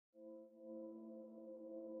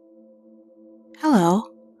Hello,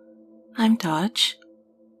 I'm Dodge,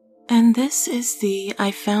 and this is the I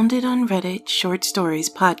Found It on Reddit Short Stories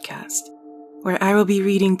podcast, where I will be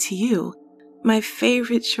reading to you my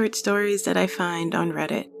favorite short stories that I find on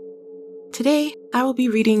Reddit. Today, I will be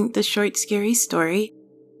reading the short scary story,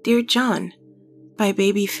 Dear John, by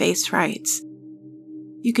Babyface Writes.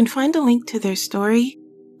 You can find a link to their story,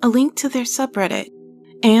 a link to their subreddit,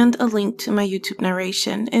 and a link to my YouTube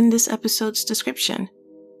narration in this episode's description.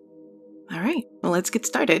 Alright, well, let's get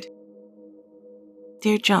started.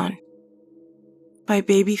 Dear John, by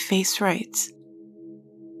Babyface Writes.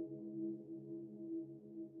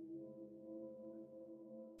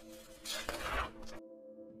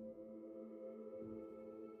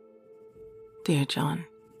 Dear John,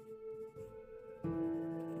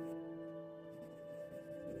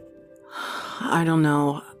 I don't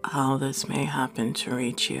know how this may happen to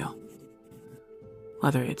reach you,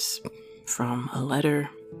 whether it's from a letter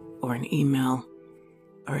or an email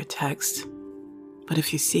or a text, but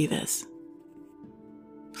if you see this,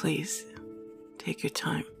 please take your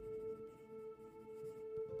time.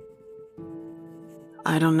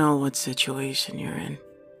 I don't know what situation you're in,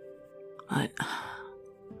 but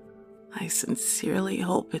I sincerely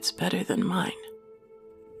hope it's better than mine.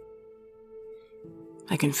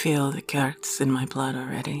 I can feel the cracks in my blood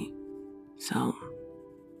already, so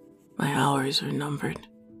my hours are numbered.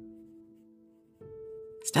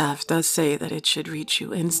 Staff does say that it should reach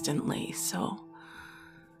you instantly, so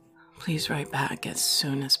please write back as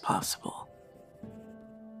soon as possible.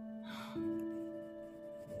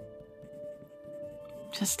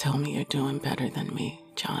 Just tell me you're doing better than me,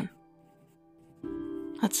 John.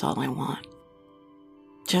 That's all I want.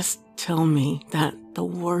 Just tell me that the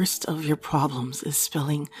worst of your problems is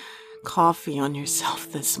spilling coffee on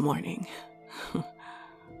yourself this morning.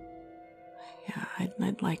 Yeah,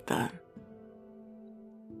 I'd like that.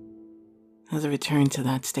 As a return to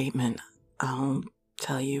that statement, I'll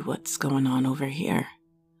tell you what's going on over here.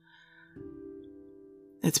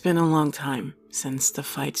 It's been a long time since the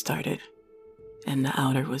fight started and the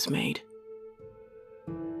outer was made.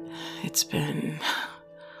 It's been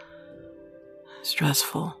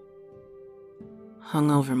stressful.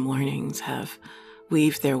 Hungover mornings have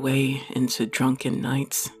weaved their way into drunken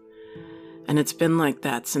nights, and it's been like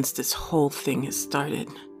that since this whole thing has started.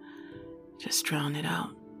 Just drown it out.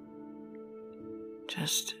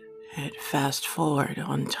 Just hit fast forward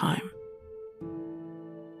on time.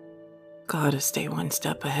 Gotta stay one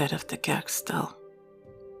step ahead of the gag still.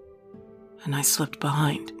 And I slipped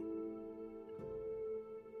behind.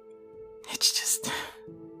 It's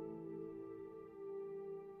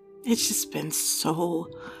just been so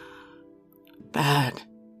bad,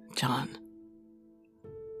 John.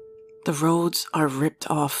 The roads are ripped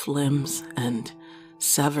off limbs and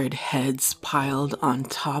severed heads piled on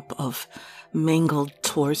top of mangled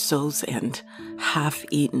torsos and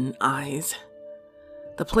half-eaten eyes.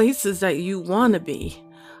 The places that you want to be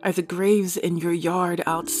are the graves in your yard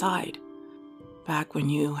outside, back when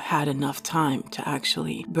you had enough time to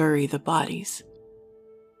actually bury the bodies.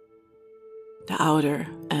 The outer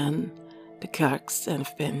and the Kirks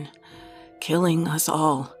have been killing us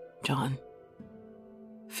all, John.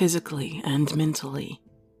 Physically and mentally.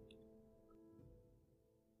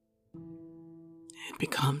 It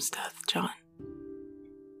becomes death, John.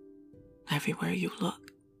 Everywhere you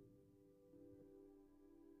look.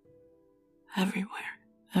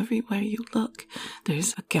 Everywhere you look,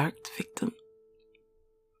 there's a Garkt victim.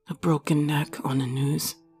 A broken neck on the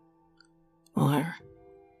news. Or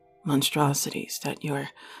monstrosities that your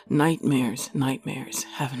nightmares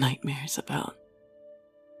have nightmares about.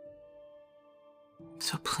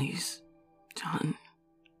 So please, John,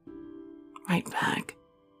 write back.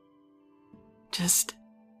 Just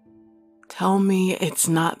tell me it's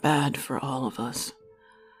not bad for all of us.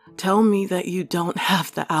 Tell me that you don't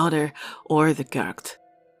have the outer or the Garkt.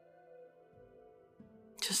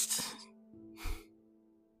 Just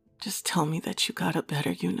tell me that you got a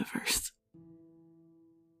better universe.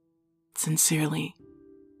 Sincerely,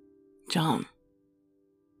 John.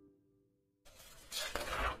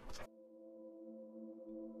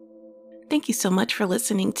 Thank you so much for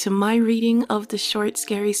listening to my reading of the short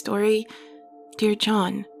scary story, Dear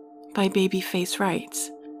John, by Babyface Writes.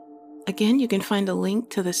 Again, you can find a link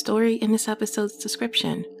to the story in this episode's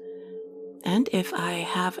description. And if I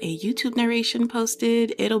have a YouTube narration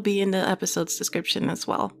posted, it'll be in the episode's description as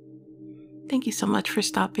well. Thank you so much for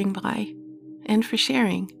stopping by and for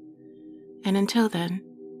sharing. And until then,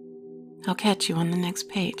 I'll catch you on the next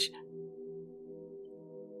page.